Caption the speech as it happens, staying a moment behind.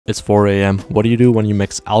It's 4 a.m. What do you do when you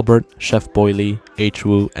mix Albert, Chef Boily,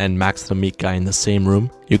 H-Woo, and Max the Meat Guy in the same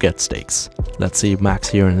room? You get steaks. Let's see Max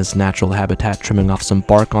here in his natural habitat trimming off some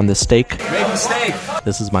bark on this steak. Making steak!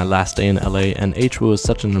 This is my last day in LA, and H-Woo is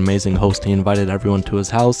such an amazing host. He invited everyone to his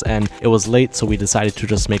house, and it was late, so we decided to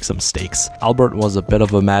just make some steaks. Albert was a bit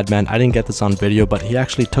of a madman. I didn't get this on video, but he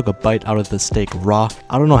actually took a bite out of the steak raw.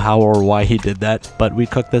 I don't know how or why he did that, but we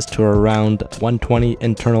cooked this to around 120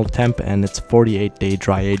 internal temp, and it's 48-day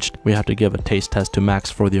dry aged. We have to give a taste test to Max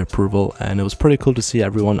for the approval, and it was pretty cool to see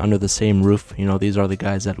everyone under the same roof. You know, these are the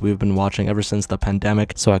guys that we've been watching ever since the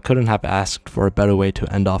pandemic, so I couldn't have asked for a better way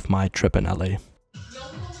to end off my trip in LA.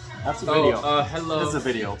 That's a video. Hello. That's a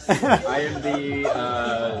video. I am the,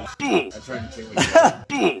 I'm trying to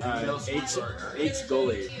think what H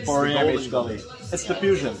goalie. 4 a.m. H goalie. It's the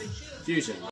fusion. Fusion.